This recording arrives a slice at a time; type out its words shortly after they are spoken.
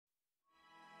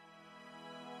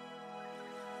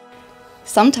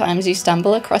Sometimes you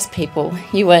stumble across people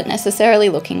you weren't necessarily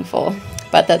looking for,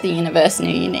 but that the universe knew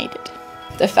you needed.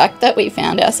 The fact that we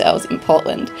found ourselves in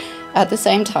Portland at the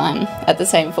same time, at the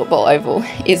same football oval,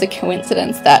 is a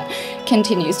coincidence that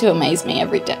continues to amaze me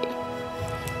every day.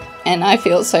 And I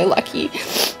feel so lucky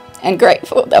and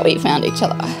grateful that we found each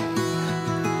other.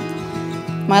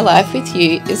 My life with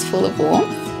you is full of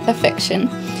warmth, affection,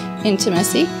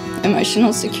 intimacy,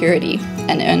 emotional security,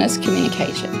 and earnest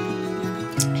communication.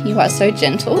 You are so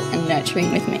gentle and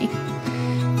nurturing with me.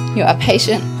 You are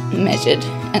patient, measured,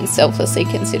 and selflessly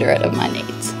considerate of my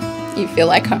needs. You feel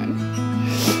like home.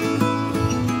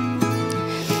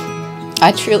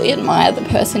 I truly admire the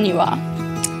person you are.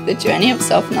 The journey of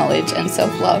self-knowledge and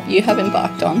self-love you have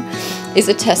embarked on is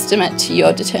a testament to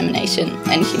your determination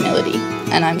and humility,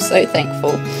 and I'm so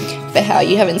thankful for how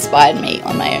you have inspired me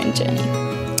on my own journey.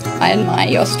 I admire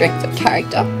your strength of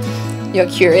character, your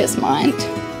curious mind,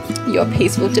 your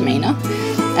peaceful demeanour,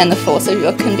 and the force of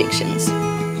your convictions.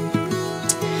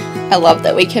 I love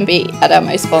that we can be at our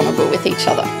most vulnerable with each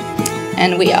other,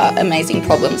 and we are amazing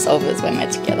problem solvers when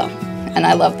we're together, and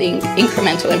I love the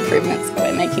incremental improvements that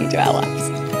we're making to our lives.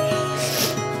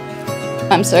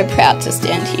 I'm so proud to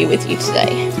stand here with you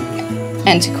today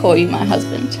and to call you my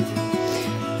husband.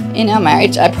 In our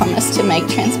marriage, I promise to make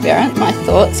transparent my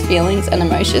thoughts, feelings, and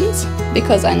emotions,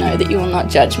 because I know that you will not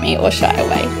judge me or shy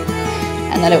away,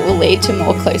 and that it will lead to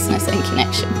more closeness and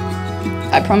connection.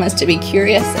 I promise to be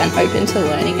curious and open to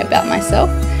learning about myself,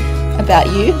 about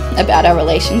you, about our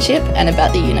relationship, and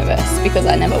about the universe, because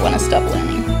I never want to stop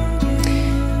learning.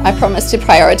 I promise to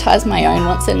prioritise my own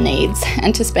wants and needs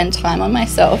and to spend time on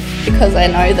myself, because I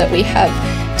know that we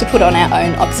have to put on our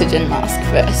own oxygen mask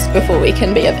first before we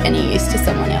can be of any use to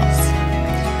someone else.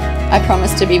 I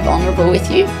promise to be vulnerable with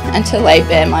you and to lay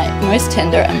bare my most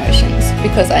tender emotions,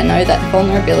 because I know that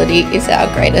vulnerability is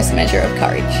our greatest measure of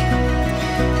courage.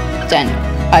 Daniel,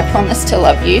 I promise to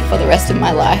love you for the rest of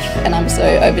my life, and I'm so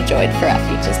overjoyed for our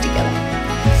futures together.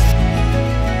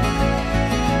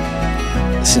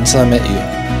 Since I met you,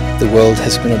 the world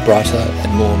has been a brighter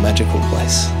and more magical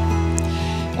place.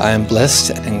 I am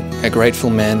blessed and a grateful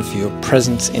man for your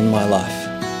presence in my life.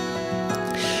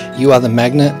 You are the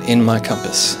magnet in my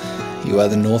compass. You are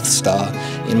the North Star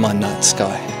in my night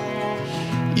sky.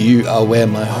 You are where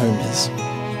my home is.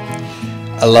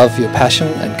 I love your passion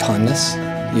and kindness,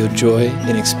 your joy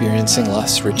in experiencing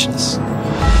life's richness,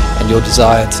 and your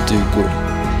desire to do good.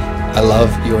 I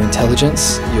love your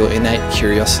intelligence, your innate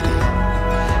curiosity,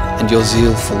 and your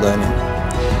zeal for learning.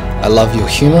 I love your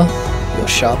humour, your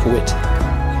sharp wit,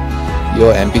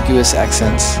 your ambiguous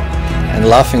accents, and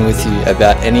laughing with you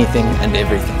about anything and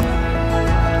everything.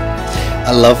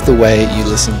 I love the way you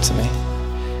listen to me.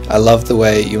 I love the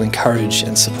way you encourage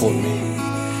and support me.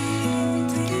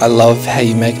 I love how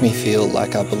you make me feel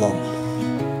like I belong.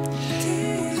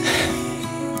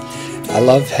 I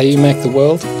love how you make the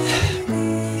world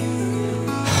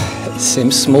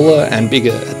seem smaller and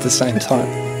bigger at the same time.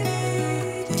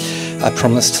 I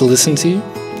promise to listen to you,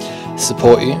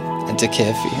 support you, and to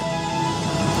care for you.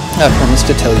 I promise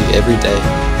to tell you every day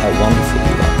how wonderful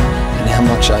you are and how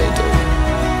much I adore you.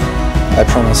 I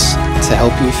promise to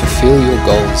help you fulfill your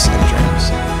goals and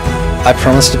dreams. I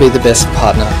promise to be the best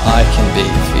partner I can be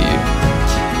for you.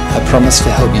 I promise to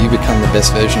help you become the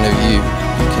best version of you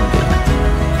can be.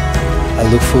 I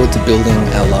look forward to building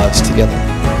our lives together.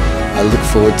 I look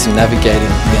forward to navigating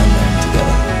the unknown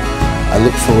together. I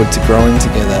look forward to growing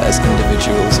together as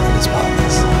individuals and as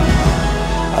partners.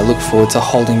 I look forward to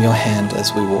holding your hand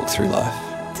as we walk through life.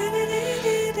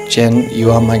 Jen,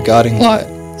 you are my guiding light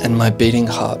and my beating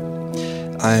heart.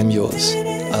 I am yours.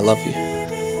 I love you.